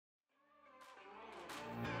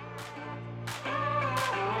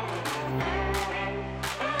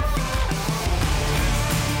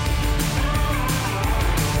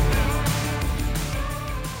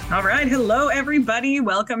right. Hello, everybody.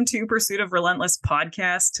 Welcome to Pursuit of Relentless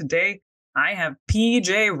podcast. Today, I have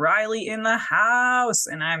PJ Riley in the house,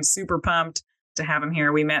 and I'm super pumped to have him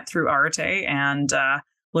here. We met through Arte and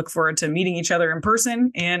look forward to meeting each other in person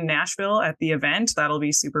in Nashville at the event. That'll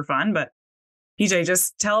be super fun. But PJ,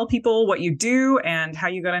 just tell people what you do and how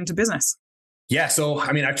you got into business. Yeah. So,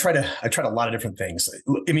 I tried a lot of different things.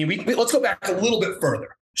 Let's go back a little bit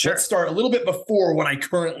further. Sure. Let's start a little bit before what I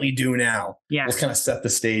currently do now. Yes. Let's kind of set the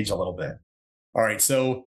stage a little bit. All right.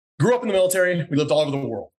 So grew up in the military. We lived all over the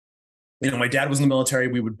world. My dad was in the military.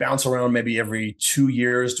 We would bounce around maybe every 2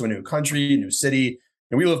 years to a new country, a new city.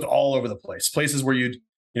 And we lived all over the place, places where you'd,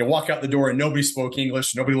 walk out the door and nobody spoke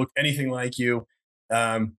English. Nobody looked anything like you.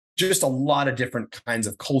 Just a lot of different kinds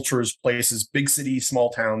of cultures, places, big cities,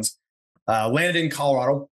 small towns. Landed in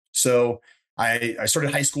Colorado. So I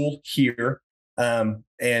started high school here.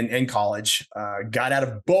 And college, got out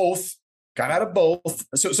of both.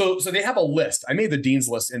 So they have a list. I made the dean's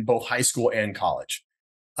list in both high school and college,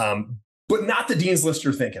 but not the dean's list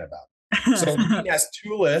you're thinking about. So the dean has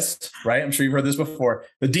two lists, right? I'm sure you've heard this before.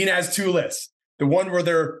 The dean has two lists: the one where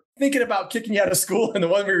they're thinking about kicking you out of school, and the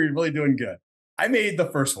one where you're really doing good. I made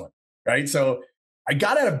the first one, right? So I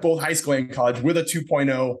got out of both high school and college with a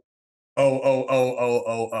 2.0.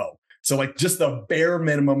 So like just the bare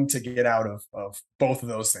minimum to get out of both of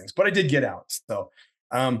those things. But I did get out.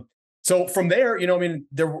 So from there,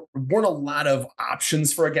 there weren't a lot of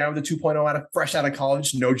options for a guy with a 2.0 fresh out of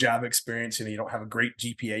college, no job experience. You don't have a great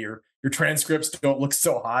GPA. Your transcripts don't look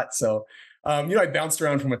so hot. So, I bounced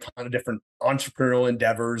around from a ton of different entrepreneurial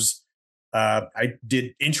endeavors. I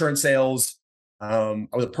did insurance sales. I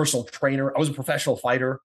was a personal trainer. I was a professional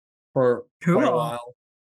fighter for quite a while.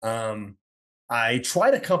 I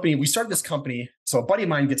tried a company. We started this company. So a buddy of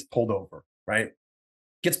mine gets pulled over, right?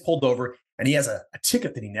 Gets pulled over and he has a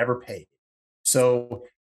ticket that he never paid. So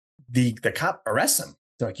the cop arrests him.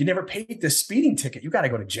 They're like, you never paid this speeding ticket. You got to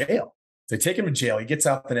go to jail. So they take him to jail. He gets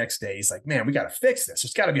out the next day. He's like, man, we got to fix this.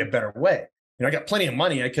 There's got to be a better way. I got plenty of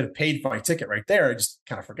money. I could have paid for my ticket right there. I just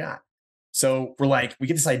kind of forgot. So we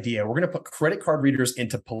get this idea. We're going to put credit card readers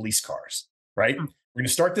into police cars, right? We're going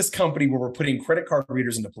to start this company where we're putting credit card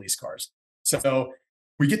readers into police cars. So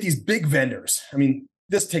we get these big vendors.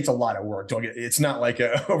 This takes a lot of work. It's not like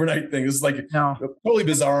an overnight thing. This is like a totally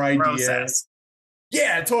bizarre idea. Process.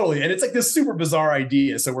 Yeah, totally. And it's like this super bizarre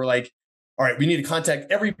idea. So we're like, all right, we need to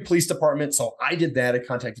contact every police department. So I did that. I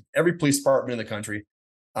contacted every police department in the country,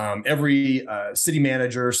 every city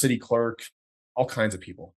manager, city clerk, all kinds of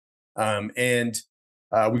people. And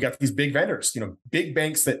we got these big vendors, big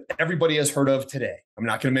banks that everybody has heard of today. I'm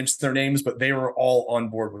not going to mention their names, but they were all on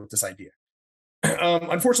board with this idea.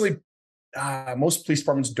 Unfortunately, most police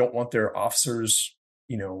departments don't want their officers,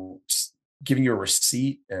 giving you a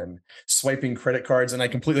receipt and swiping credit cards. And I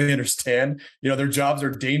completely understand, their jobs are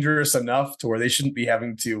dangerous enough to where they shouldn't be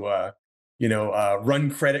having to, run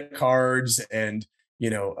credit cards and,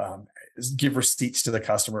 give receipts to the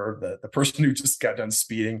customer, the person who just got done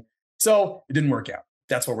speeding. So it didn't work out.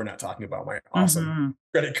 That's what we're not talking about. My awesome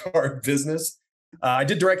credit card business. I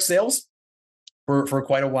did direct sales for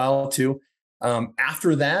quite a while too.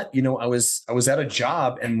 After that, I was at a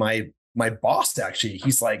job and my boss actually,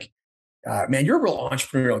 he's like, man, you're a real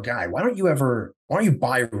entrepreneurial guy. Why don't you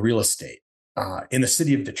buy real estate in the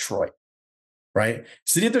city of Detroit? Right.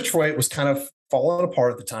 City of Detroit was kind of falling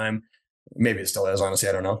apart at the time. Maybe it still is, honestly.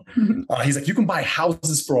 I don't know. He's like, you can buy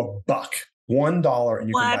houses for $1, $1, and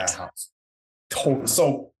you can buy a house.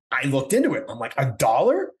 So I looked into it. I'm like,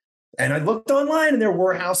 $1? And I looked online and there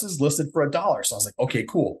were houses listed for $1. So I was like, okay,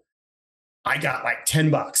 cool. I got like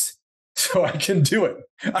 $10, so I can do it.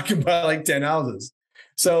 I can buy like 10 houses.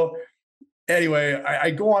 So anyway, I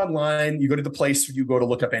go online. You go to the place where you go to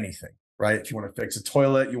look up anything, right? If you want to fix a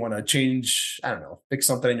toilet, you want to change, fix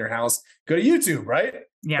something in your house, go to YouTube, right?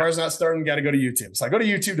 Yeah. Car's not starting, got to go to YouTube. So I go to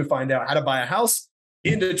YouTube to find out how to buy a house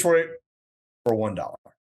in Detroit for $1.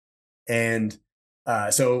 And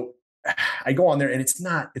so I go on there and it's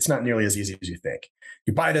not nearly as easy as you think.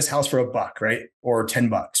 You buy this house for $1, right? Or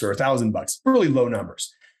 $10 or $1,000, really low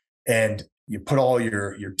numbers. And you put all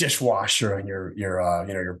your dishwasher and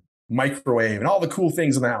your microwave and all the cool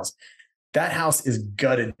things in the house. That house is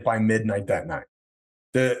gutted by midnight that night.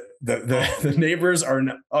 The neighbors are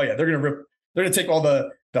they're gonna take all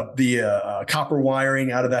the copper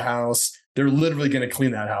wiring out of the house. They're literally gonna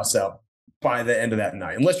clean that house out by the end of that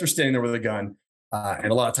night, unless you're standing there with a gun.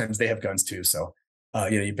 And a lot of times they have guns too. So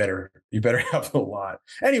you better have a lot.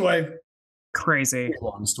 Anyway, crazy.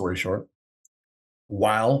 Long story short,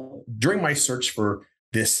 while during my search for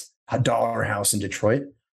this $1 house in Detroit,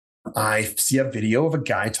 I see a video of a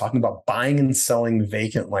guy talking about buying and selling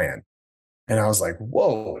vacant land. And I was like,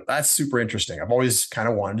 whoa, that's super interesting. I've always kind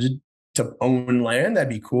of wanted to own land. That'd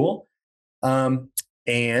be cool.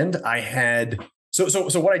 And I had, so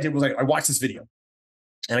what I did was I watched this video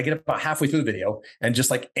and I get about halfway through the video. And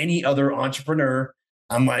just like any other entrepreneur,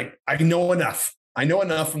 I'm like, I know enough. I know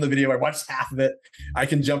enough from the video. I watched half of it. I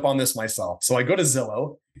can jump on this myself. So I go to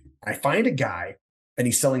Zillow. I find a guy and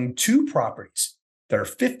he's selling two properties that are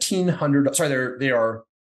 $1,500. Sorry, they are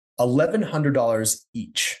 $1,100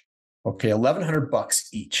 each. Okay, $1,100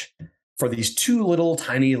 each for these two little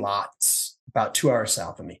tiny lots about 2 hours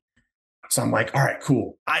south of me. So I'm like, all right,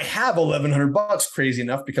 cool. I have $1,100, crazy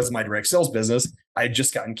enough, because of my direct sales business. I had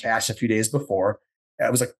just gotten cash a few days before. It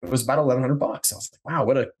was about $1,100. I was like, wow,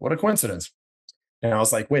 what a coincidence. And I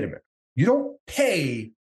was like, wait a minute, you don't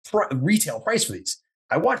pay retail price for these.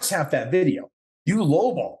 I watched half that video. You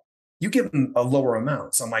lowball, you give them a lower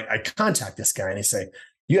amount. So I'm like, I contact this guy and I say,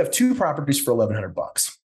 you have two properties for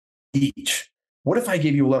 $1,100 each. What if I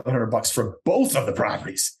gave you $1,100 for both of the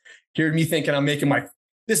properties? Hear me thinking I'm making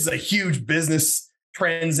this is a huge business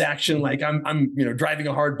transaction. Like I'm driving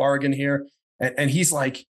a hard bargain here. And he's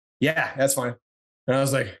like, yeah, that's fine. And I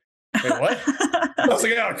was like, wait, what? I was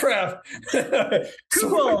like, oh crap. So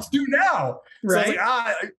what do I do now? Right. So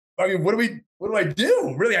I was like, what do I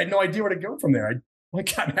do? Really, I had no idea where to go from there. I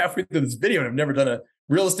got halfway through this video and I've never done a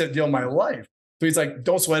real estate deal in my life. So he's like,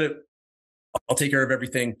 don't sweat it. I'll take care of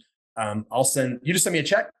everything. You just send me a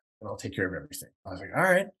check and I'll take care of everything. I was like, all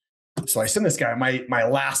right. So I send this guy my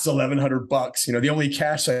last $1,100, the only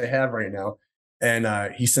cash I have right now.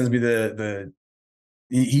 And he sends me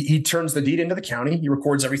he turns the deed into the county. He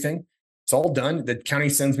records everything. It's all done. The county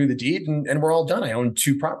sends me the deed and we're all done. I own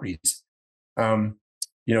two properties. From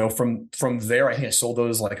there, I think I sold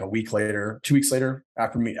those like 2 weeks later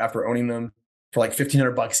after owning them for like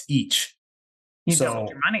 $1,500 each. You doubled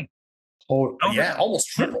your money. Oh, yeah, almost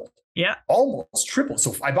tripled. Yeah. Almost tripled.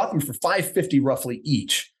 So I bought them for $550 roughly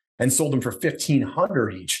each and sold them for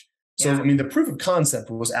 $1,500 each. So, yeah. The proof of concept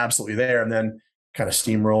was absolutely there, and then kind of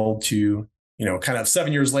steamrolled to, kind of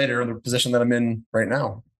 7 years later in the position that I'm in right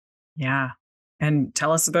now. Yeah. And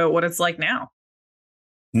tell us about what it's like now.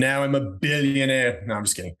 Now I'm a billionaire. No, I'm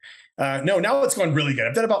just kidding. No, now it's going really good.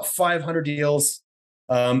 I've done about 500 deals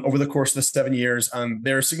over the course of the 7 years.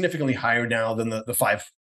 They're significantly higher now than the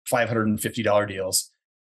 $550 deals.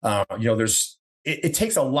 It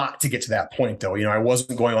takes a lot to get to that point, though. I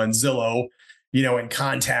wasn't going on Zillow, and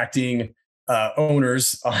contacting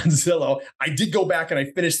owners on Zillow. I did go back and I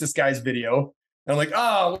finished this guy's video. And I'm like,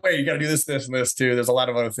 oh, wait, you got to do this, this, and this too. There's a lot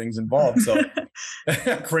of other things involved. So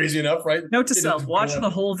crazy enough, right? Note to self, watch the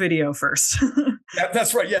whole video first.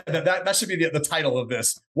 That's right. Yeah, that should be the title of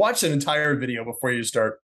this. Watch an entire video before you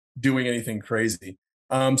start doing anything crazy.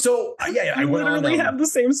 I literally have the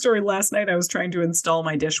same story. Last night I was trying to install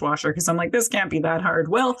my dishwasher because I'm like, this can't be that hard.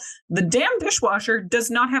 Well, the damn dishwasher does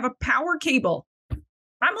not have a power cable.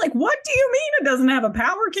 I'm like, what do you mean it doesn't have a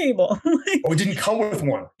power cable? It didn't come with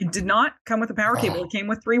one. It did not come with a power cable. It came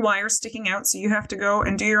with 3 wires sticking out. So you have to go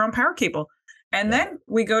and do your own power cable. And then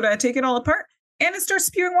we go to take it all apart and it starts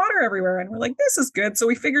spewing water everywhere. And we're like, this is good. So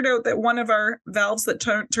we figured out that one of our valves that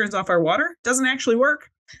turns off our water doesn't actually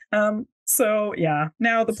work. So yeah,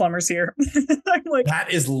 now the plumber's here. I'm like,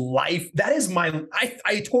 that is life. That is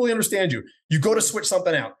I totally understand you. You go to switch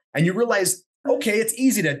something out and you realize, okay, it's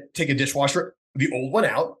easy to take a dishwasher, the old one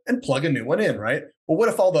out and plug a new one in, right? Well, what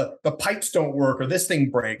if all the pipes don't work or this thing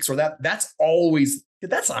breaks or that's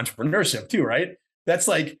entrepreneurship too, right? That's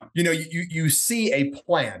like, you see a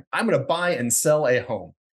plan. I'm going to buy and sell a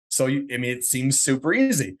home. So it seems super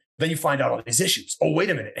easy. Then you find out all these issues. Oh, wait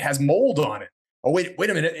a minute. It has mold on it. Oh, wait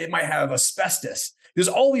a minute. It might have asbestos. There's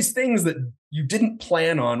all these things that you didn't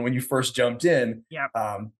plan on when you first jumped in. Yeah.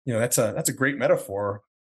 That's a great metaphor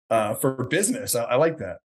for business. I like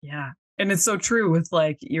that. Yeah. And it's so true with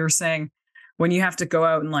like you're saying, when you have to go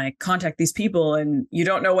out and like contact these people and you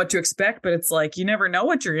don't know what to expect, but it's like, you never know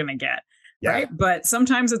what you're going to get. Yeah. Right. But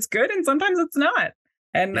sometimes it's good and sometimes it's not.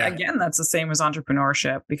 And again, that's the same as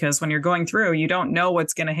entrepreneurship, because when you're going through, you don't know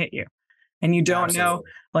what's going to hit you. And you don't know,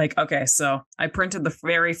 like, okay, so I printed the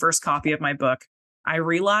very first copy of my book. I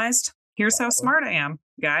realized, here's how smart I am,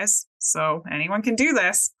 guys. So anyone can do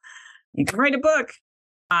this. You can write a book.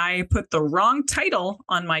 I put the wrong title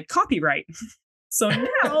on my copyright. So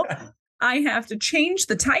now I have to change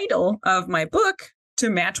the title of my book to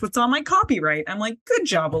match what's on my copyright. I'm like, good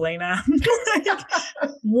job, Elena.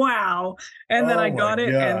 Wow. And then I got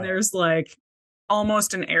it and there's like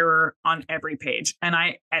almost an error on every page. And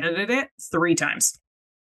I edited it 3 times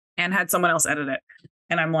and had someone else edit it.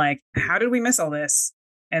 And I'm like, how did we miss all this?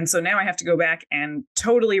 And so now I have to go back and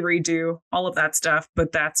totally redo all of that stuff.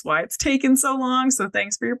 But that's why it's taken so long. So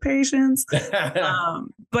thanks for your patience. But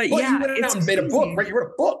well, yeah, you went out and made a book, right? You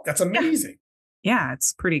wrote a book. That's amazing. Yeah,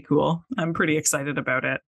 it's pretty cool. I'm pretty excited about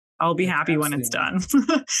it. I'll be happy when it's done.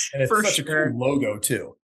 And it's for such a cool logo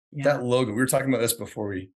too. Yeah. That logo, we were talking about this before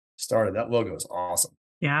we started. That logo is awesome.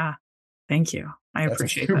 Yeah. Thank you. I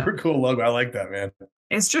appreciate that. Super cool logo. I like that, man.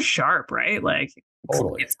 It's just sharp, right? Like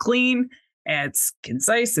Totally. it's clean, it's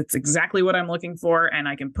concise, it's exactly what I'm looking for, and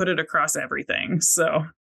I can put it across everything. So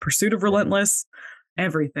Pursuit of Relentless,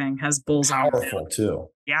 everything has bulls on it. Powerful too.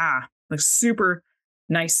 Yeah. Like super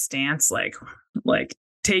nice stance, like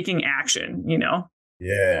taking action, you know?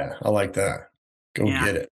 Yeah, I like that. Go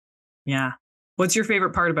get it. Yeah. What's your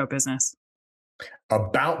favorite part about business?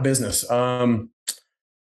 About business.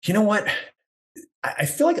 You know what? I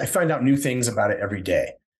feel like I find out new things about it every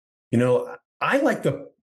day. You know, how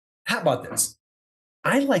about this?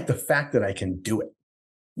 I like the fact that I can do it.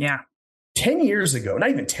 Yeah. 10 years ago, not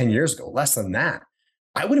even 10 years ago, less than that,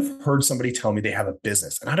 I would have heard somebody tell me they have a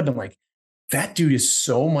business. And I'd have been like, that dude is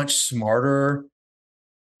so much smarter,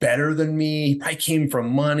 better than me. He probably came from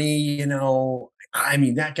money, you know. I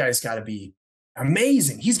mean, that guy's got to be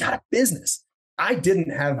amazing. He's got a business. I didn't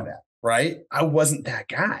have that, right? I wasn't that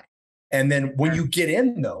guy. And then when you get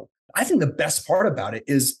in, though, I think the best part about it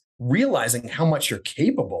is realizing how much you're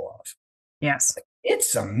capable of. Yes.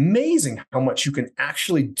 It's amazing how much you can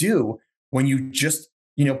actually do when you just,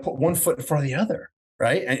 you know, put one foot in front of the other,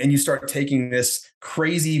 right? And you start taking this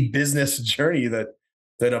crazy business journey that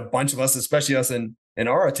a bunch of us, especially us in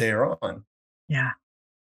Arete, are on. Yeah,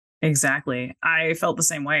 exactly. I felt the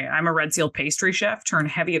same way. I'm a Red Seal pastry chef turned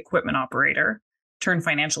heavy equipment operator turned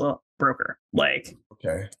financial broker. Like,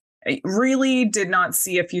 okay. I really did not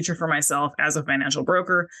see a future for myself as a financial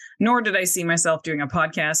broker, nor did I see myself doing a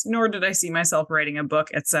podcast, nor did I see myself writing a book,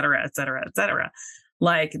 et cetera, et cetera, et cetera.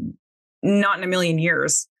 Like, not in a million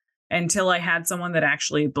years, until I had someone that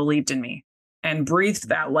actually believed in me and breathed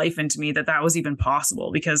that life into me, that was even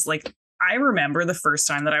possible. Because like, I remember the first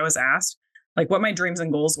time that I was asked like what my dreams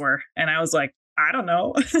and goals were. And I was like, I don't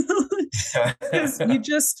know. Because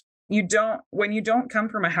when you don't come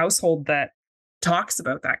from a household that talks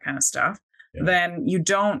about that kind of stuff, then you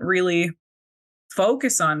don't really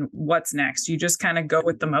focus on what's next. You just kind of go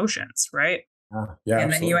with the motions, right?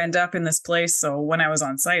 And then you end up in this place. So when I was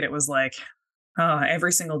on site, it was like,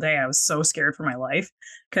 every single day I was so scared for my life,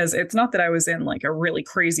 because it's not that I was in like a really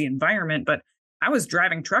crazy environment, but I was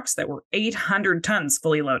driving trucks that were 800 tons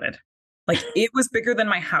fully loaded. Like it was bigger than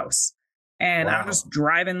my house. And I'm just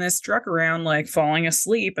driving this truck around, like falling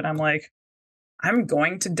asleep. And I'm like, I'm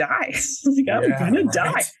going to die. Like, I'm going to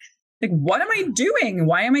die. Like, what am I doing?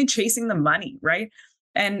 Why am I chasing the money? Right.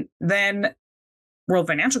 And then World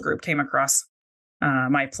Financial Group came across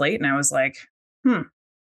my plate, and I was like,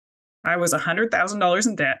 I was $100,000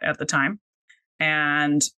 in debt at the time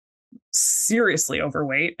and seriously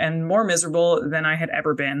overweight and more miserable than I had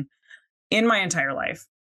ever been in my entire life.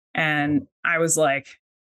 And I was like,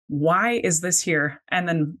 why is this here? And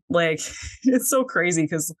then like, it's so crazy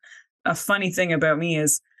because a funny thing about me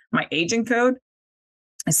is my aging code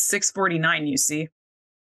is 649 UC.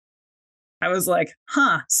 I was like,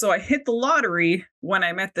 so I hit the lottery when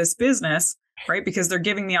I met this business, right? Because they're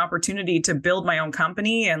giving me opportunity to build my own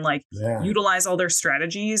company and like utilize all their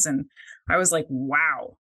strategies. And I was like,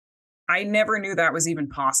 wow, I never knew that was even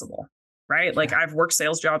possible, right? Like I've worked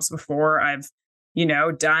sales jobs before. I've,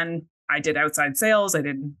 I did outside sales. I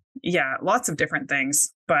did, lots of different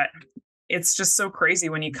things, but it's just so crazy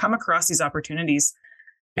when you come across these opportunities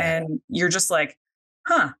and you're just like,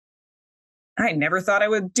 I never thought I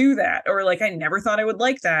would do that. Or like, I never thought I would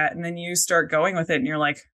like that. And then you start going with it and you're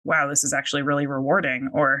like, wow, this is actually really rewarding.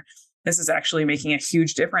 Or this is actually making a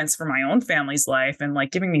huge difference for my own family's life and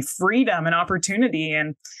like giving me freedom and opportunity.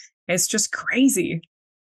 And it's just crazy.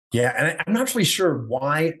 Yeah. And I'm not really sure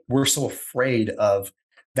why we're so afraid of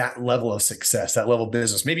that level of success, that level of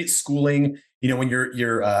business. Maybe it's schooling, when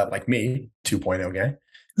you're like me, 2.0 guy,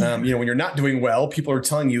 when you're not doing well, people are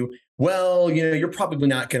telling you, well, you're probably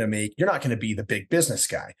not going to be the big business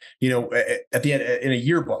guy. At the end, in a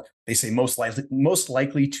yearbook, they say most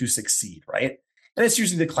likely to succeed, right? And it's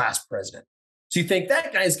usually the class president. So you think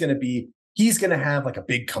that guy's he's going to have like a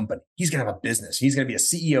big company. He's going to have a business. He's going to be a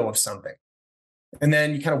CEO of something. And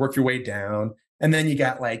then you kind of work your way down. And then you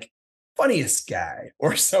got like funniest guy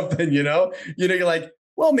or something, you're like,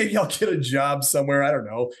 well, maybe I'll get a job somewhere. I don't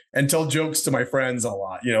know, and tell jokes to my friends a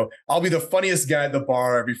lot. I'll be the funniest guy at the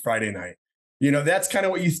bar every Friday night. That's kind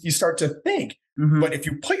of what you start to think. Mm-hmm. But if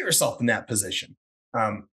you put yourself in that position,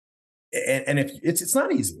 And if it's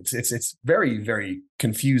not easy, it's very, very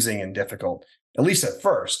confusing and difficult, at least at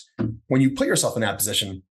first, when you put yourself in that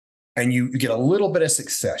position and you get a little bit of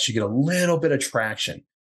success, you get a little bit of traction,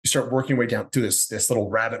 you start working your way down through this little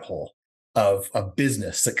rabbit hole of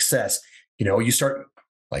business success. You start,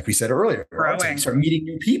 like we said earlier, you start meeting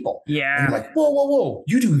new people. Yeah. And you're like, whoa,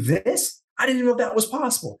 you do this? I didn't even know that was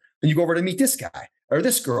possible. And you go over to meet this guy or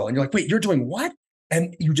this girl, and you're like, wait, you're doing what?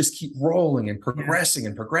 And you just keep rolling and progressing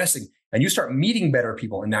and progressing. And you start meeting better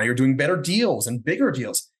people. And now you're doing better deals and bigger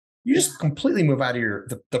deals. You just completely move out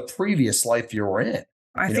of the previous life you were in.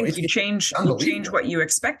 I think you change what you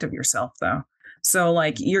expect of yourself, though. So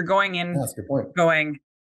like you're going in, that's a good point. Going,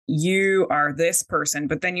 you are this person,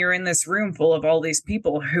 but then you're in this room full of all these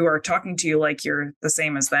people who are talking to you like you're the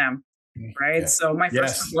same as them. Right. Yeah. So my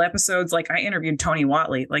first couple episodes, like I interviewed Tony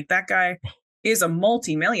Watley, like that guy is a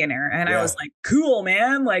multi-millionaire. And I was like, cool,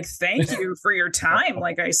 man. Like, thank you for your time.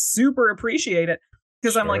 Like, I super appreciate it.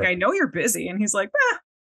 Because I'm like, I know you're busy. And he's like,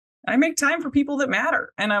 I make time for people that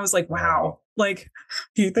matter. And I was like, wow, like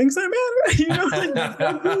he thinks I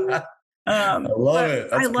matter. I love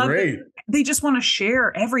it. That's great. They just want to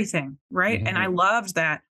share everything. Right. Mm-hmm. And I loved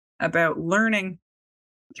that about learning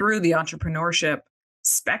through the entrepreneurship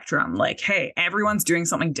spectrum. Like, hey, everyone's doing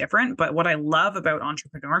something different. But what I love about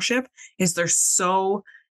entrepreneurship is they're so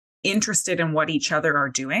interested in what each other are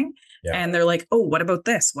doing. Yeah. And they're like, oh, what about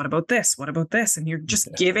this? What about this? What about this? And you're just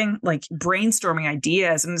giving, like, brainstorming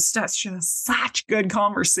ideas. And it's just such good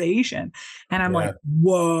conversation. And I'm like,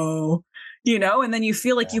 whoa, and then you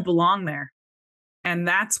feel like you belong there. And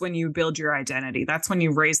that's when you build your identity. That's when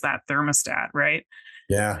you raise that thermostat, right?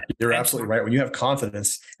 Yeah, you're absolutely right. When you have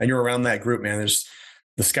confidence and you're around that group, man,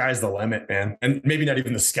 the sky's the limit, man. And maybe not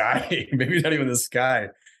even the sky, you can,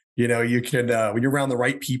 when you're around the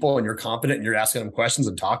right people and you're confident and you're asking them questions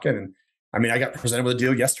and talking. And I mean, I got presented with a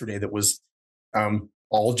deal yesterday that was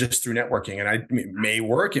all just through networking. And it may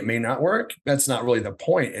work, it may not work. That's not really the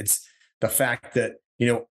point. It's the fact that,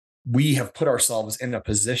 we have put ourselves in a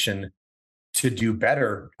position to do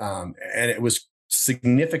better. And it was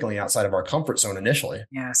significantly outside of our comfort zone initially.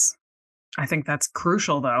 Yes. I think that's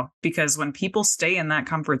crucial, though, because when people stay in that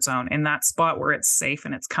comfort zone, in that spot where it's safe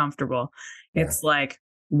and it's comfortable, it's like,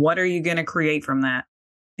 what are you going to create from that?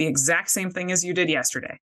 The exact same thing as you did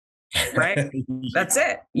yesterday, right? That's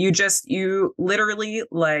it. You literally,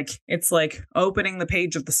 like, it's like opening the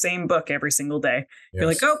page of the same book every single day. Yes. You're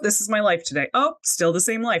like, oh, this is my life today. Oh, still the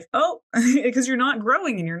same life. Oh, because you're not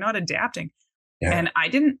growing and you're not adapting. Yeah. And I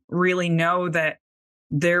didn't really know that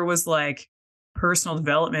there was like personal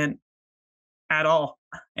development at all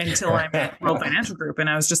until I met World Financial Group. And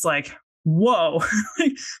I was just like, whoa,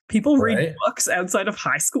 people read books outside of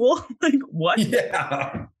high school. Like, what?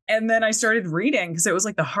 Yeah. And then I started reading because it was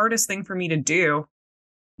like the hardest thing for me to do.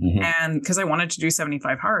 Mm-hmm. And because I wanted to do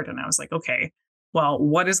 75 hard. And I was like, okay, well,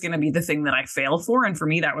 what is going to be the thing that I fail for? And for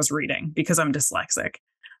me, that was reading because I'm dyslexic.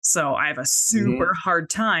 So I have a super hard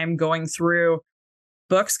time going through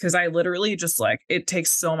books because I literally just like, it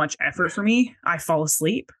takes so much effort for me. I fall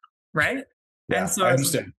asleep. Right. Yeah, and so I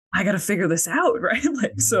understand. I got to figure this out. Right.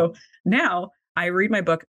 Like, so now I read my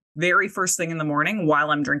book very first thing in the morning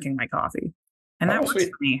while I'm drinking my coffee. And that works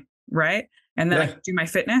for me. Right. And then I do my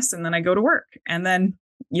fitness and then I go to work and then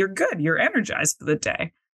you're good. You're energized for the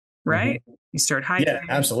day. Right. Mm-hmm. You start hydrating. Yeah,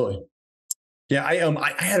 absolutely. Yeah.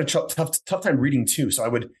 I had a tough time reading too. So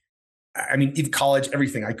even college,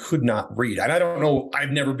 everything, I could not read. And I don't know,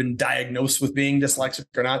 I've never been diagnosed with being dyslexic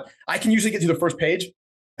or not. I can usually get to the first page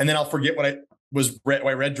and then I'll forget what I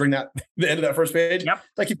read during the end of that first page. Yep.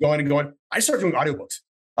 I keep going and going. I started doing audiobooks.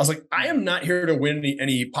 I was like, I am not here to win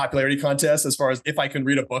any popularity contests as far as if I can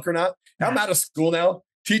read a book or not. Now I'm out of school now.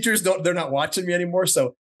 Teachers they're not watching me anymore.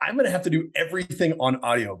 So I'm going to have to do everything on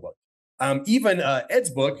audiobook. Even Ed's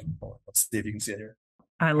book. Let's see if you can see it here.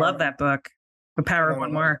 I love that book. The Power of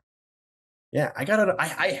One More. Yeah, I got it.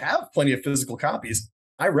 I have plenty of physical copies.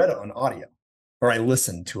 I read it on audio. Or I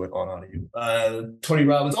listened to it on audio. Tony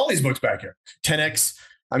Robbins, all these books back here, 10X.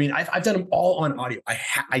 I mean, I've done them all on audio.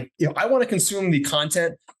 I want to consume the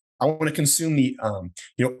content. I want to consume the,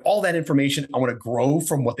 all that information. I want to grow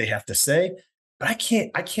from what they have to say, but I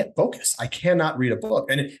can't focus. I cannot read a book.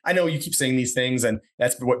 And I know you keep saying these things and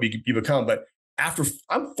that's what you become. But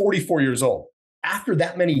I'm 44 years old. After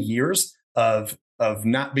that many years of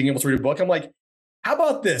not being able to read a book, I'm like, how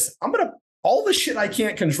about this? All the shit I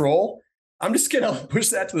can't control, I'm just going to push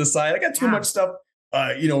that to the side. I got too much stuff,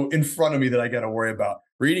 in front of me that I got to worry about.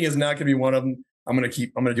 Reading is not going to be one of them. I'm going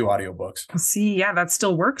to do audiobooks. See, yeah, that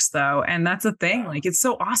still works though. And that's the thing. Like, it's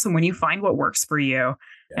so awesome when you find what works for you.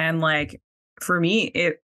 Yeah. And like, for me,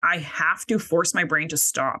 I have to force my brain to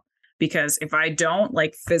stop because if I don't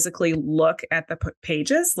like physically look at the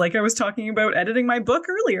pages, like I was talking about editing my book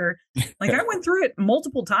earlier, like I went through it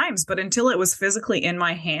multiple times, but until it was physically in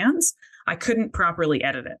my hands, I couldn't properly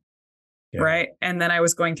edit it. Yeah. Right. And then I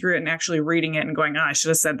was going through it and actually reading it and going, I should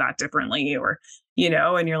have said that differently, or,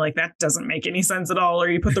 and you're like, that doesn't make any sense at all. Or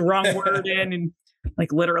you put the wrong word in, and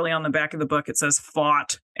like literally on the back of the book, it says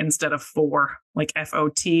fought instead of for, like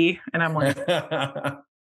FOT. And I'm like,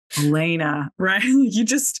 Elena, right? You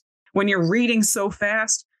just, when you're reading so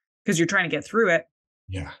fast because you're trying to get through it,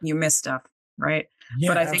 you miss stuff. Right. Yeah,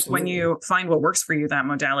 but I think when you find what works for you, that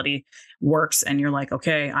modality works, and you're like,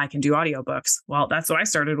 okay, I can do audiobooks. Well, that's what I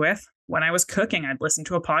started with. When I was cooking, I'd listen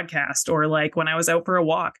to a podcast, or like when I was out for a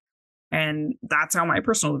walk. And that's how my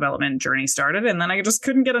personal development journey started. And then I just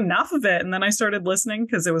couldn't get enough of it. And then I started listening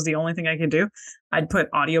because it was the only thing I could do. I'd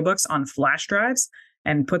put audiobooks on flash drives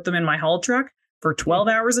and put them in my haul truck for 12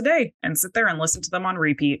 hours a day and sit there and listen to them on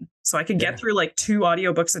repeat. So I could get through like 2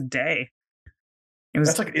 audiobooks a day. It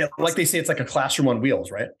was like they say, it's like a classroom on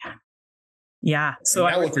wheels, right? Yeah. So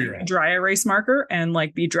I would take a dry erase marker and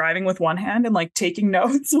like be driving with one hand and like taking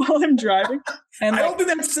notes while I'm driving. And I don't think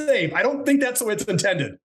that's safe. I don't think that's the way it's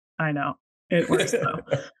intended. I know it works though.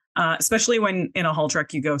 Especially when in a haul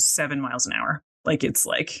truck, you go 7 miles an hour. Like it's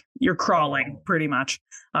like you're crawling pretty much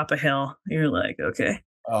up a hill. You're like, okay.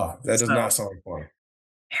 Oh, that does not sound like fun.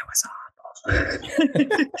 It was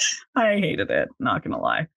awful. I hated it. Not going to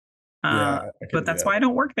lie. But that's why I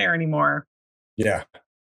don't work there anymore. Yeah.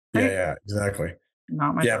 Yeah, exactly.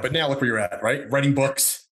 Not my but now look where you're at, right? Writing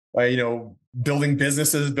books, building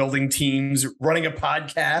businesses, building teams, running a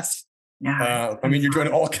podcast. Yeah. You're doing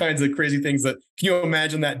all kinds of crazy things. Can you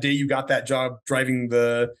imagine that day you got that job driving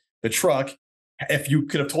the truck? If you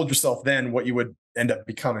could have told yourself then what you would end up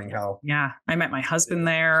becoming, I met my husband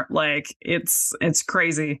there. Like it's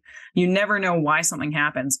crazy. You never know why something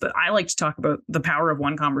happens, but I like to talk about the power of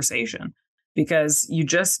one conversation, because you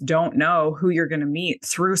just don't know who you're going to meet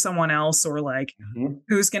through someone else, or like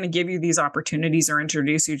who's going to give you these opportunities or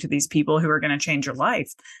introduce you to these people who are going to change your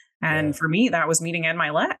life. And for me, that was meeting Ed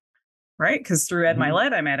Mylett, right? Because through Ed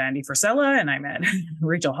Mylett, I met Andy Frisella, and I met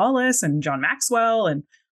Rachel Hollis and John Maxwell and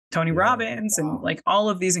Tony Robbins and like all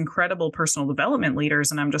of these incredible personal development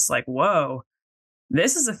leaders. And I'm just like, whoa,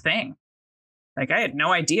 this is a thing. Like I had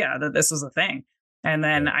no idea that this was a thing. And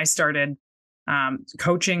then I started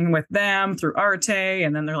coaching with them through Arte.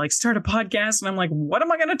 And then they're like, start a podcast. And I'm like, what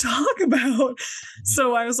am I going to talk about?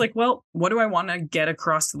 So I was like, well, what do I want to get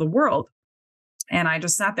across to the world? And I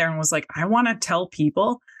just sat there and was like, I want to tell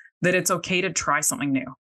people that it's okay to try something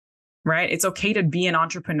new, right? It's okay to be an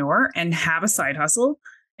entrepreneur and have a side hustle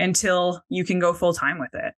until you can go full time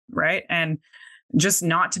with it, right? And just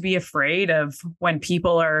not to be afraid of when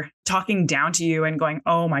people are talking down to you and going,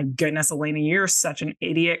 oh my goodness, Elena, you're such an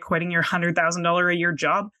idiot quitting your $100,000 a year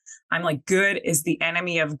job. I'm like, good is the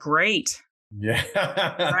enemy of great. Yeah.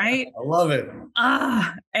 Right? I love it.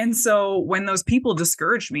 And so when those people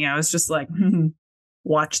discouraged me, I was just like,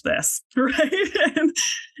 watch this, right?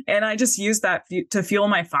 And I just used that to fuel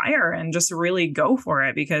my fire and just really go for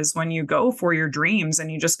it. Because when you go for your dreams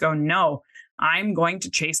and you just go, no, I'm going to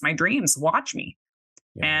chase my dreams, watch me.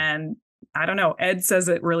 Yeah. And I don't know, Ed says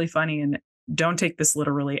it really funny, and don't take this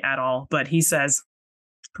literally at all, but he says,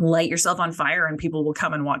 light yourself on fire and people will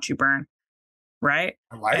come and watch you burn. Right.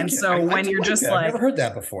 When you're just like, I've never heard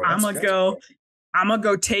that before. I'm going to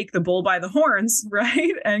go take the bull by the horns,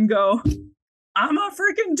 right? And go, I'm gonna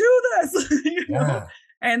freaking do this. know?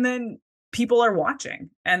 And then people are watching.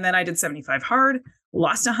 And then I did 75 hard,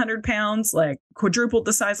 lost 100 pounds, like quadrupled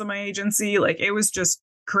the size of my agency. Like it was just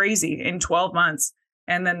crazy in 12 months.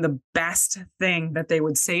 And then the best thing that they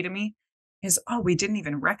would say to me is, oh, we didn't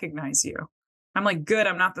even recognize you. I'm like, good,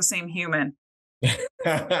 I'm not the same human.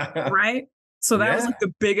 Right? So that was like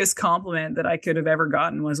the biggest compliment that I could have ever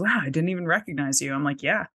gotten was, wow, I didn't even recognize you. I'm like,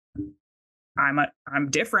 yeah, I'm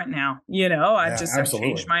different now. I've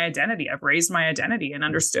changed my identity. I've raised my identity and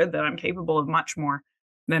understood that I'm capable of much more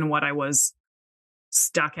than what I was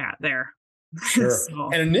stuck at there. Sure.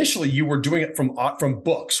 And initially you were doing it from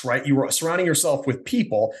books, right? You were surrounding yourself with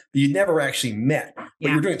people that you never actually met,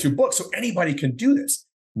 but you're doing it through books. So anybody can do this.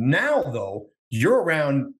 Now, though, you're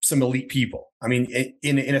around some elite people. I mean,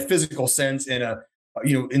 in a physical sense,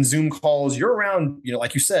 in Zoom calls, you're around,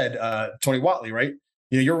 like you said, Tony Whatley, right?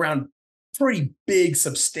 You're around pretty big,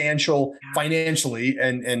 substantial financially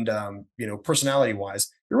and personality wise,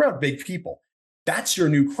 you're around big people. That's your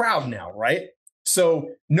new crowd now, right? So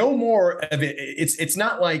no more of it. It's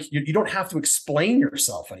not like you don't have to explain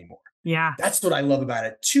yourself anymore. Yeah. That's what I love about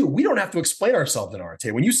it too. We don't have to explain ourselves in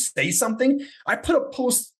Arte. When you say something, I put a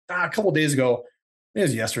post a couple of days ago, it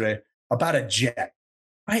was yesterday. about a jet,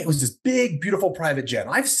 right? It was this big, beautiful private jet.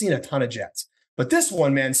 I've seen a ton of jets, but this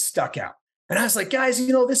one, man, stuck out. And I was like, guys,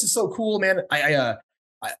 this is so cool, man. I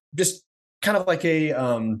just kind of like a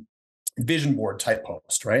vision board type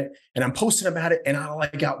post, right? And I'm posting about it, and all I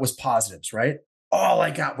got was positives, right? All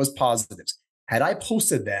I got was positives. Had I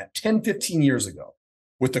posted that 10, 15 years ago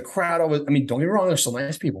with the crowd don't get me wrong, they're still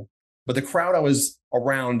nice people, but the crowd I was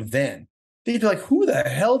around then, they'd be like, who the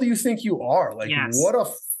hell do you think you are? Like, Yes. what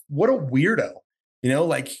a weirdo,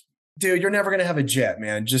 like, dude, you're never going to have a jet,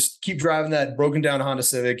 man. Just keep driving that broken down Honda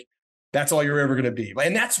Civic. That's all you're ever going to be.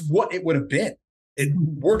 And that's what it would have been.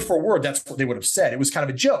 Word for word, that's what they would have said. It was kind of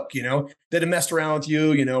a joke, they'd have messed around with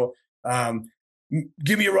you,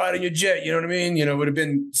 give me a ride on your jet. You know what I mean? It would have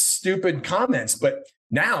been stupid comments. But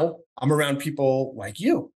now I'm around people like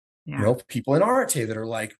you, people in Arete that are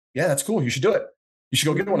like, yeah, that's cool. You should do it. You should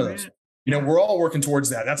go get one of those. We're all working towards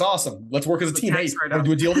that. That's awesome. Let's work as a team. Hey, want to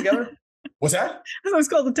do a deal together? What's that? It's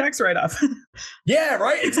called the tax write-off. Yeah,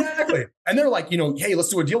 right. Exactly. And they're like, hey, let's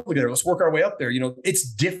do a deal together. Let's work our way up there.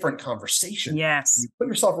 It's different conversation. Yes. You put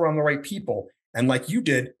yourself around the right people. And like you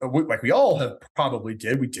did, like we all have probably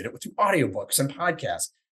did, we did it with audiobooks and podcasts.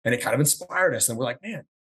 And it kind of inspired us. And we're like, man,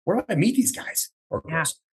 where do I meet these guys or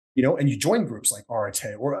girls? And you join groups like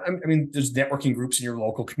Arete, or there's networking groups in your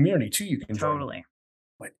local community too. You can join. Totally.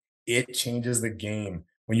 But it changes the game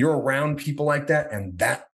when you're around people like that, and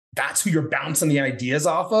that's who you're bouncing the ideas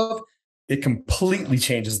off of. It completely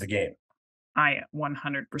changes the game. I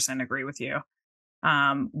 100% agree with you.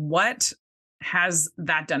 What has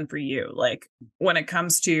that done for you? Like when it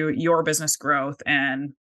comes to your business growth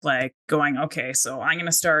and like going, okay, so I'm going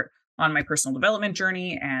to start on my personal development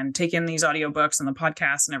journey and take in these audiobooks and the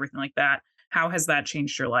podcasts and everything like that. How has that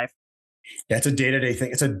changed your life? Yeah, it's a day-to-day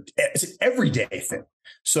thing. It's an everyday thing.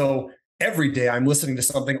 So every day I'm listening to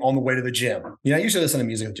something on the way to the gym. I usually listen to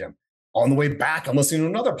music at the gym. On the way back, I'm listening to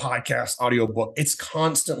another podcast audiobook. It's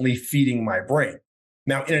constantly feeding my brain.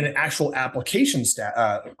 Now, in an actual application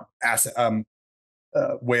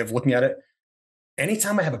way of looking at it,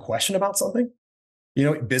 anytime I have a question about something,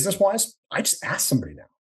 business-wise, I just ask somebody now.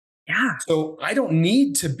 Yeah. So I don't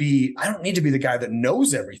need to be the guy that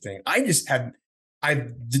knows everything.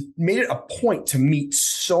 I've made it a point to meet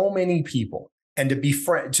so many people and to be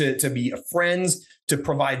friends, to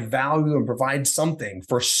provide value and provide something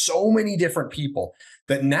for so many different people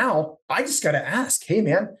that now I just got to ask, hey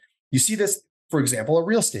man, you see this, for example, a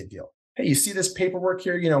real estate deal. Hey, you see this paperwork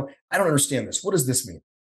here? I don't understand this. What does this mean?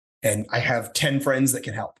 And I have 10 friends that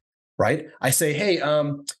can help, right? I say, hey,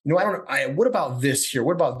 what about this here?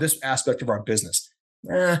 What about this aspect of our business?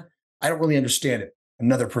 I don't really understand it.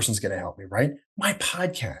 Another person's going to help me, right? My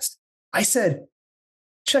podcast. I said,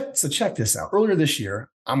 check this out. Earlier this year,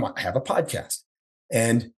 I have a podcast.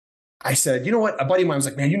 And I said, you know what? A buddy of mine was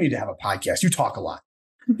like, man, you need to have a podcast. You talk a lot.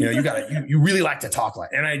 You really like to talk a lot.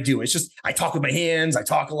 And I do. It's just, I talk with my hands. I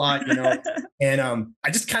talk a lot, and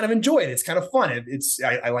I just kind of enjoy it. It's kind of fun.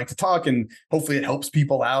 I like to talk, and hopefully it helps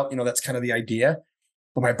people out. That's kind of the idea.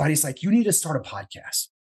 But my buddy's like, you need to start a podcast.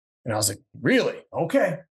 And I was like, really?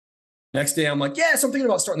 Okay. Next day, I'm like, yes, I'm thinking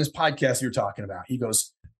about starting this podcast you're talking about. He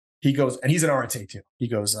goes, and he's an Arete too. He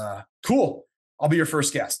goes, cool. I'll be your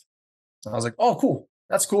first guest. And I was like, oh, cool.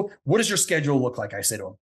 That's cool. What does your schedule look like? I say to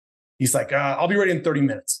him. He's like, I'll be ready in 30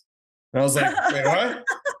 minutes. And I was like, wait, what?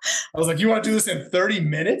 I was like, you want to do this in 30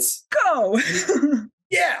 minutes? Go.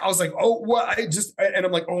 Yeah. I was like, oh, what? And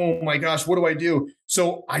I'm like, oh my gosh, what do I do?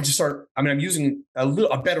 So I just I'm using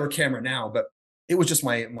a better camera now, but it was just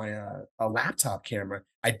my laptop camera.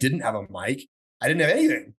 I didn't have a mic. I didn't have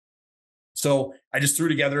anything. So I just threw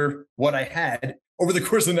together what I had over the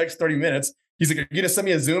course of the next 30 minutes. He's like, are you going to send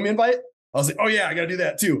me a Zoom invite? I was like, oh yeah, I got to do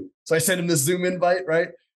that too. So I sent him this Zoom invite, right?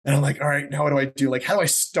 And I'm like, all right, now what do I do? Like, how do I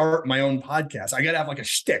start my own podcast? I got to have like a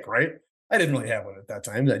shtick, right? I didn't really have one at that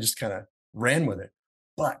time. I just kind of ran with it.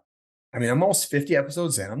 But I'm almost 50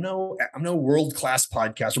 episodes in. I'm no world-class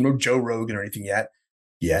podcaster. I'm no Joe Rogan or anything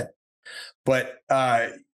yet. But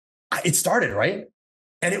it started, right?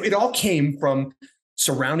 And it all came from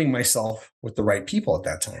surrounding myself with the right people at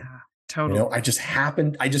that time. Yeah, totally.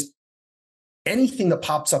 Anything that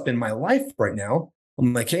pops up in my life right now,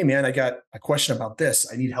 I'm like, hey man, I got a question about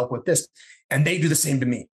this. I need help with this. And they do the same to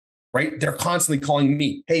me, right? They're constantly calling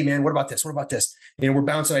me, hey man, what about this? What about this? We're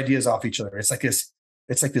bouncing ideas off each other. It's like this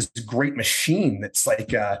great machine that's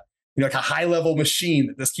like a high level machine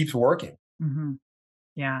that just keeps working. Mm-hmm.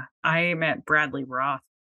 Yeah. I met Bradley Roth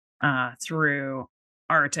through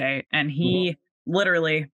Arete, and he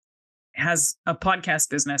literally has a podcast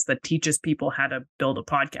business that teaches people how to build a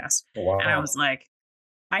podcast. Wow. And I was like,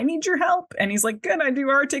 I need your help. And he's like, good, I do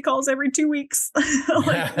RTA calls every 2 weeks.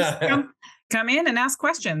 Like, just come in and ask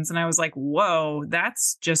questions. And I was like, whoa,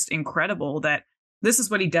 that's just incredible that this is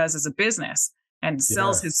what he does as a business and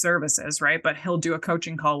sells his services, right? But he'll do a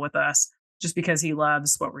coaching call with us just because he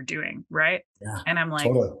loves what we're doing, right? Yeah, and I'm like,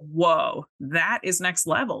 whoa, that is next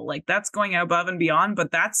level. Like, that's going above and beyond, but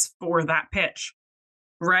that's for that pitch,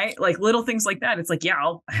 right? Like little things like that. It's like, yeah,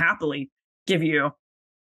 I'll happily give you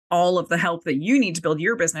all of the help that you need to build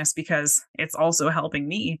your business because it's also helping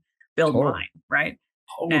me build mine, right?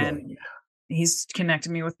 And he's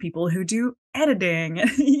connected me with people who do editing,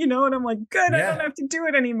 and I'm like, good, I don't have to do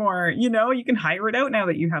it anymore. You can hire it out now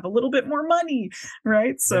that you have a little bit more money,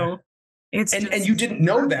 right? So it's and you didn't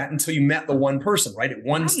know that until you met the one person, right?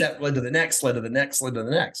 One step led to the next, led to the next, led to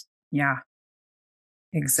the next. Yeah,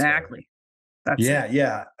 exactly. That's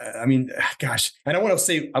yeah. I mean, gosh, and I'll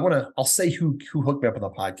say who hooked me up on the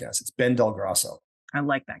podcast. It's Ben Del Grosso. I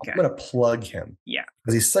like that guy. I'm going to plug him. Yeah.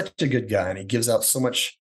 Because he's such a good guy and he gives out so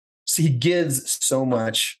much. So he gives so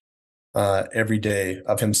much every day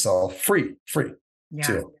of himself free. Yeah.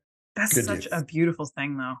 Too. That's good such a beautiful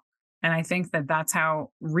thing though. And I think that that's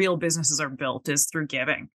how real businesses are built, is through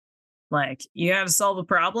giving. Like, you got to solve a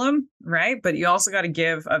problem, right? But you also got to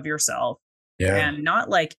give of yourself. Yeah. And not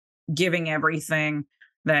like giving everything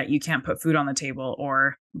that you can't put food on the table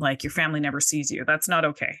or like your family never sees you. That's not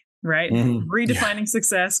okay, right? Mm-hmm. Redefining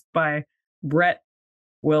Success by Brett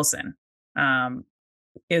Wilson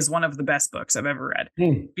is one of the best books I've ever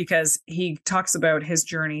read because he talks about his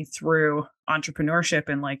journey through entrepreneurship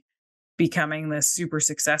and like becoming this super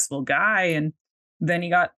successful guy. And then he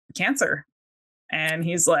got cancer and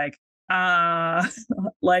he's like,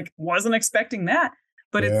 like wasn't expecting that.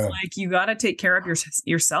 But it's like, you got to take care of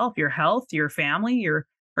yourself, your health, your family, or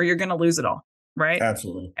you're going to lose it all. Right.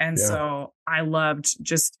 Absolutely. And so I loved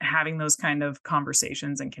just having those kind of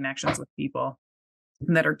conversations and connections with people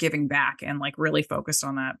that are giving back and like really focused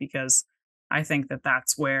on that, because I think that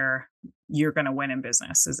that's where you're going to win in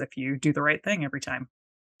business, is if you do the right thing every time.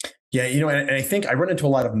 Yeah. And I think I run into a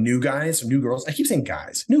lot of new guys, new girls. I keep saying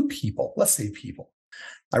guys, new people. Let's say people.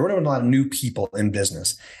 I run into a lot of new people in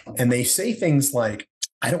business and they say things like,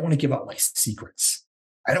 I don't want to give up my secrets.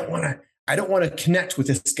 I don't want to connect with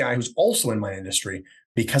this guy who's also in my industry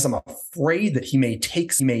because I'm afraid that he may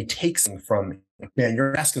take something from me. Man,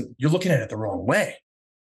 you're looking at it the wrong way.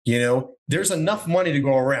 There's enough money to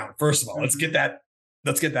go around. First of all, let's get that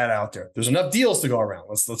out there. There's enough deals to go around.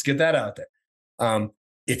 Let's get that out there.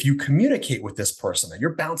 If you communicate with this person and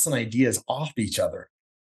you're bouncing ideas off each other,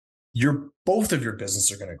 both of your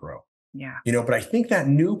business are going to grow. Yeah. But I think that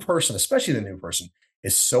new person, especially the new person,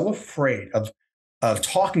 is so afraid of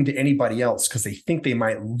talking to anybody else because they think they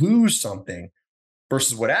might lose something,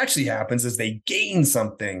 versus what actually happens is they gain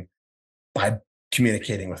something by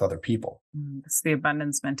communicating with other people. It's the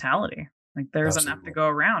abundance mentality. Like, there's enough to go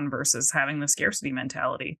around, versus having the scarcity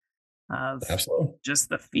mentality of just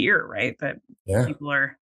the fear, right? That people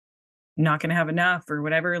are not going to have enough or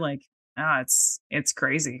whatever. Like, it's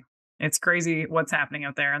crazy. It's crazy what's happening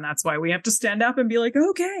out there. And that's why we have to stand up and be like,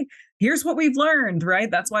 okay, here's what we've learned, right?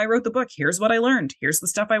 That's why I wrote the book. Here's what I learned. Here's the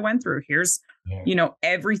stuff I went through. Here's,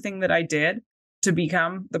 everything that I did to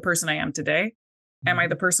become the person I am today. Am I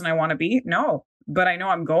the person I want to be? No, but I know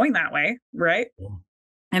I'm going that way, right? Yeah.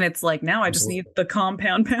 And it's like, now I just need the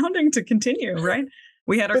compound pounding to continue, right?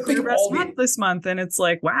 We had our Clear Breast month this month, and it's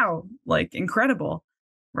like, wow, like incredible.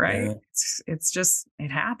 Right. Yeah. It's just, it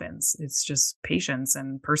happens. It's just patience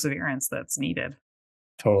and perseverance that's needed.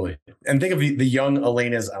 Totally. And think of the young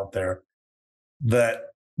Elenas out there that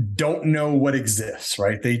don't know what exists,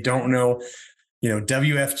 right? They don't know,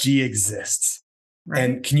 WFG exists. Right.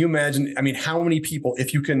 And can you imagine, how many people,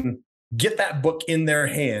 if you can get that book in their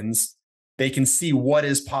hands, they can see what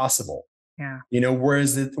is possible. Yeah.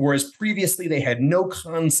 Whereas previously they had no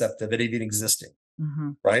concept of it even existing.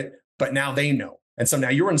 Mm-hmm. Right. But now they know. And so now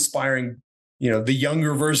you're inspiring, the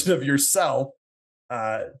younger version of yourself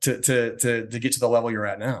to get to the level you're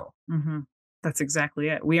at now. Mm-hmm. That's exactly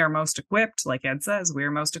it. We are most equipped, like Ed says. We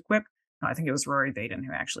are most equipped. No, I think it was Rory Vaden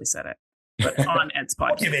who actually said it, but on Ed's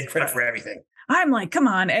podcast. Give Ed credit for everything. I'm like, come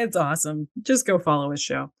on, Ed's awesome. Just go follow his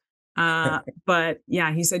show. But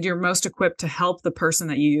yeah, he said you're most equipped to help the person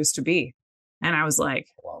that you used to be. And I was like,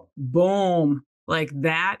 wow. Boom. Like,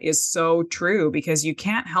 that is so true, because you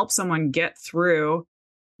can't help someone get through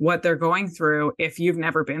what they're going through if you've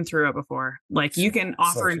never been through it before. Like, you can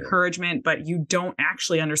offer encouragement, but you don't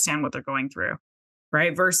actually understand what they're going through,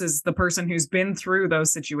 right? Versus the person who's been through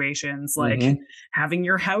those situations, like having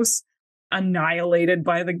your house annihilated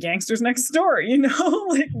by the gangsters next door,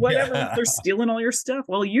 like whatever, Yeah. they're stealing all your stuff.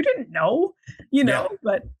 Well, you didn't know, Yeah.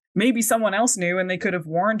 but maybe someone else knew and they could have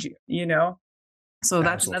warned you. So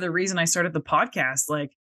that's Absolutely. another reason I started the podcast,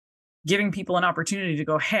 like giving people an opportunity to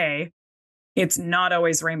go, hey, it's not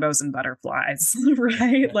always rainbows and butterflies,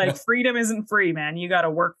 right? Like freedom isn't free, man. You got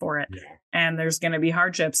to work for it. Yeah. And there's going to be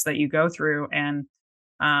hardships that you go through. And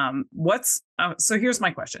so here's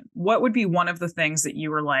my question. What would be one of the things that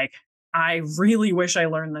you were like, I really wish I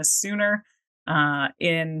learned this sooner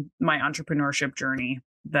in my entrepreneurship journey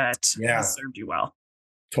that has served you well?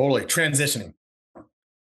 Totally. Transitioning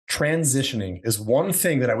is one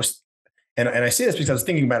thing that I was, and I say this because I was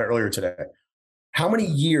thinking about it earlier today. How many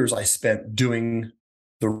years I spent doing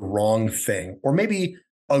the wrong thing, or maybe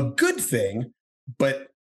a good thing, but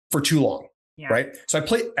for too long. Yeah. Right. So I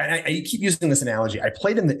played, and I keep using this analogy. I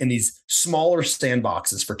played in these smaller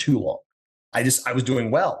sandboxes for too long. I was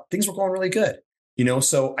doing well. Things were going really good,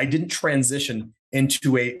 so I didn't transition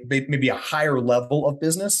into maybe a higher level of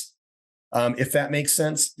business. If that makes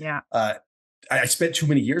sense. Yeah. I spent too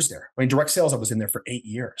many yees there. I mean, direct sales, I was in there for 8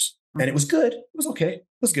 years and it was good. It was okay. It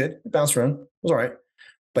was good. It bounced around. It was all right.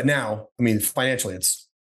 But now, I mean, financially, it's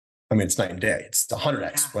night and day. It's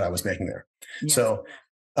 100x what I was making there. Yeah. So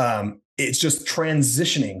it's just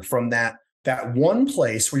transitioning from that one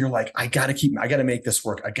place where you're like, I got to make this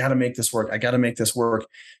work. I got to make this work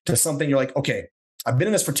to something you're like, okay, I've been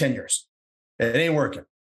in this for 10 years. It ain't working.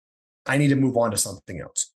 I need to move on to something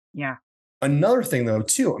else. Yeah. Another thing though,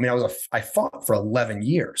 too, I mean, I fought for 11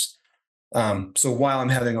 years. So while I'm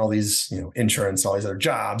having all these, insurance, all these other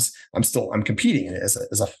jobs, I'm competing in it as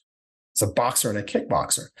a boxer and a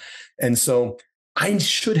kickboxer. And so I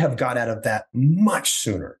should have got out of that much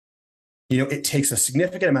sooner. It takes a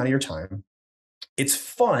significant amount of your time. It's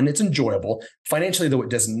fun. It's enjoyable. Financially, though, it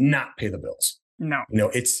does not pay the bills. No.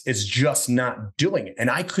 It's just not doing it. And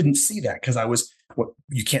I couldn't see that because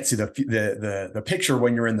you can't see the picture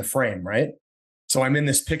when you're in the frame, right? So I'm in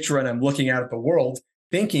this picture and I'm looking out at the world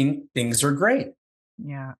thinking things are great.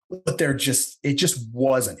 Yeah. But it just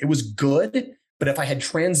wasn't. It was good. But if I had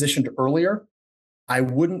transitioned earlier, I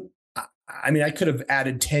wouldn't, I could have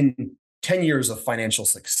added 10 years of financial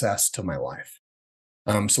success to my life.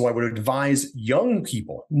 So I would advise young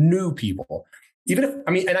people, new people, even if,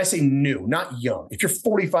 and I say new, not young. If you're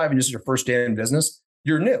 45 and this is your first day in business,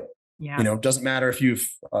 you're new. Yeah. It doesn't matter if you're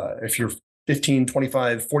 15,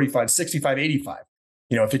 25, 45, 65, 85.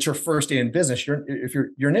 If it's your first day in business,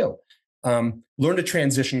 you're new. Learn to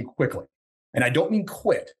transition quickly. And I don't mean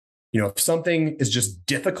quit. If something is just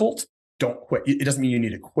difficult, don't quit. It doesn't mean you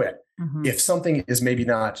need to quit. Mm-hmm. If something is maybe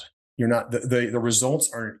not, the results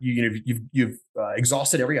aren't, you've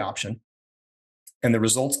exhausted every option and the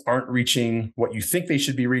results aren't reaching what you think they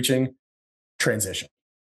should be reaching, transition.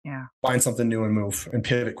 Yeah. Find something new and move and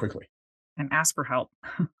pivot quickly. And ask for help.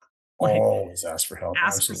 Always ask for help.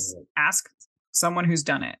 Ask someone who's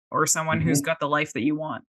done it or someone mm-hmm. who's got the life that you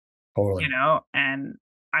want. Totally. And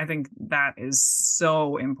I think that is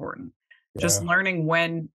so important. Yeah. Just learning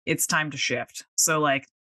when it's time to shift. So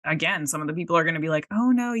again, some of the people are going to be like,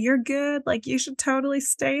 oh no, you're good. Like you should totally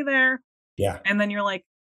stay there. Yeah. And then you're like,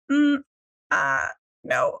 no, I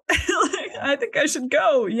think I should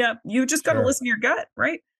go. Yeah. You just got to listen to your gut,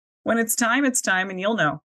 right? When it's time and you'll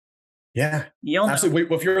know. Yeah. You'll absolutely.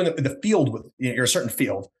 Well, if you're in the field with, you're a certain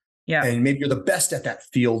field. Yeah. And maybe you're the best at that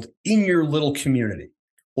field in your little community.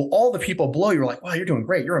 Well, all the people below you are like, wow, you're doing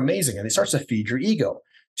great. You're amazing. And it starts to feed your ego.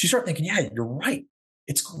 So you start thinking, yeah, you're right.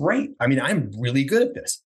 It's great. I'm really good at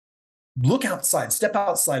this. Look outside, step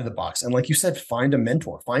outside of the box. And like you said, find a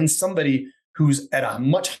mentor, find somebody who's at a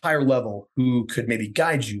much higher level who could maybe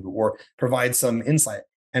guide you or provide some insight.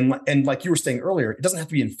 And like you were saying earlier, it doesn't have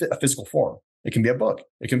to be in a physical form. It can be a book.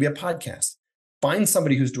 It can be a podcast. Find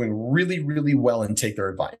somebody who's doing really, really well and take their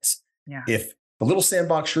advice. Yeah. If the little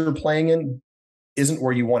sandbox you're playing in isn't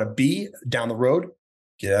where you want to be down the road,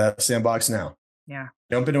 get out of the sandbox now. Yeah.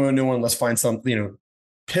 Jump into a new one. Let's find some,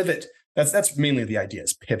 pivot. That's mainly the idea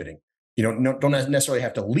is pivoting. Don't necessarily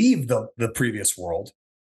have to leave the previous world.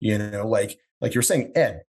 Like you're saying,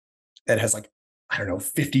 Ed has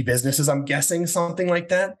 50 businesses, I'm guessing, something like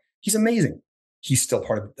that. He's amazing. He's still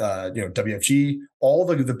part of, WFG, all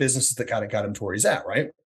the businesses that got him to where he's at, right?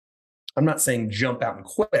 I'm not saying jump out and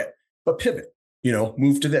quit, but pivot,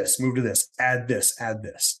 move to this, add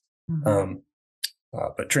this. Mm-hmm.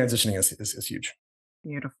 But transitioning is huge.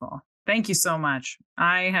 Beautiful. Thank you so much.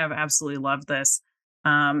 I have absolutely loved this.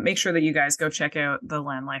 Make sure that you guys go check out the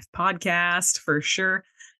Land Life podcast for sure.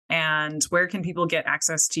 And where can people get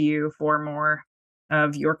access to you for more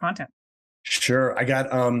of your content? Sure. I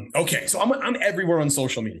got, okay. So I'm everywhere on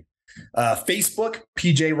social media. Facebook,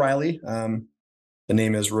 PJ Riley. The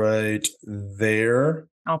name is right there.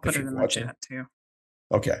 I'll put it in the chat too.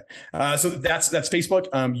 Okay. So that's Facebook.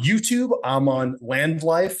 YouTube, I'm on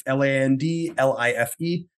Landlife,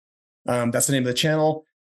 LANDLIFE. That's the name of the channel.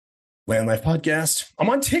 Landlife Podcast. I'm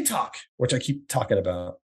on TikTok, which I keep talking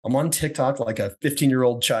about. I'm on TikTok like a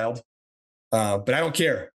 15-year-old child. But I don't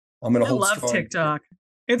care. I'm going to hold strong. I love TikTok.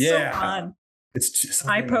 It's so fun. It's just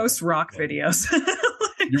I post rock videos.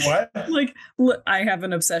 You what? Like I have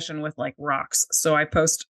an obsession with like rocks. So I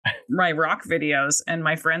post my rock videos and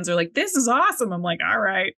my friends are like, this is awesome. I'm like, all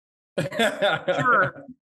right. Sure.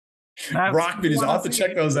 Rock videos. I'll have to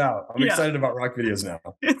check those out. I'm excited about rock videos now.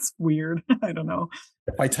 It's weird. I don't know.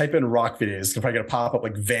 If I type in rock videos, if I get a pop up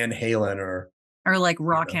like Van Halen or like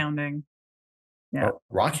rock hounding. Yeah.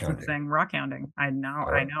 Rock hounding. Thing. Rock hounding. I know.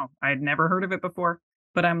 I'd never heard of it before,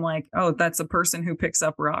 but I'm like, oh, that's a person who picks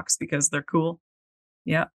up rocks because they're cool.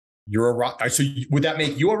 Yeah. You're a rock. So would that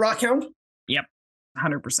make you a rock hound? Yep.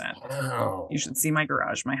 100%. Wow. You should see my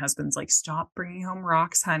garage. My husband's like, stop bringing home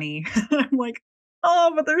rocks, honey. I'm like,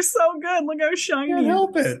 oh, but they're so good. Look how shiny. Can't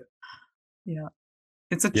help it. Yeah.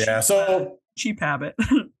 It's a cheap habit,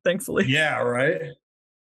 thankfully. Yeah, right.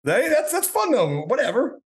 That's fun though.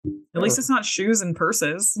 Whatever. At least it's not shoes and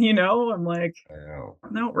purses, you know? I'm like, I know.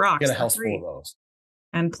 No, rocks. Get a house full of those.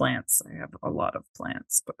 And plants. I have a lot of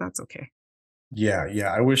plants, but that's okay. Yeah.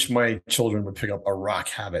 I wish my children would pick up a rock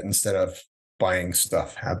habit instead of buying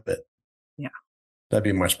stuff habit. Yeah. That'd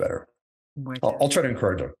be much better. I'll try to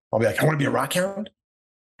encourage them. I'll be like, I want to be a rock hound.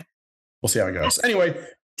 We'll see how it goes. Anyway,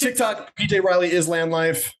 TikTok, PJ Riley is Land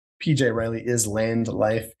Life. PJ Riley is Land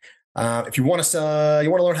Life. If you want to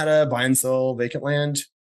learn how to buy and sell vacant land,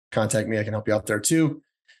 contact me. I can help you out there too.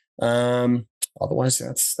 Otherwise,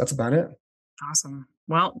 that's about it. Awesome.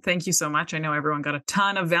 Well, thank you so much. I know everyone got a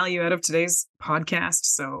ton of value out of today's podcast.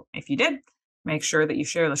 So if you did, make sure that you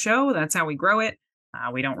share the show. That's how we grow it.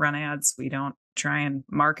 We don't run ads. We don't try and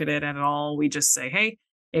market it at all. We just say, hey,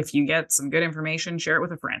 if you get some good information, share it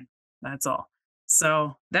with a friend. That's all.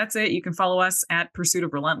 So that's it. You can follow us at Pursuit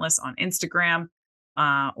of Relentless on Instagram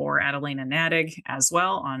or at Elena Nadig as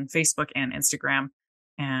well on Facebook and Instagram.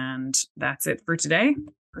 And that's it for today.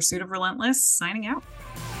 Pursuit of Relentless signing out.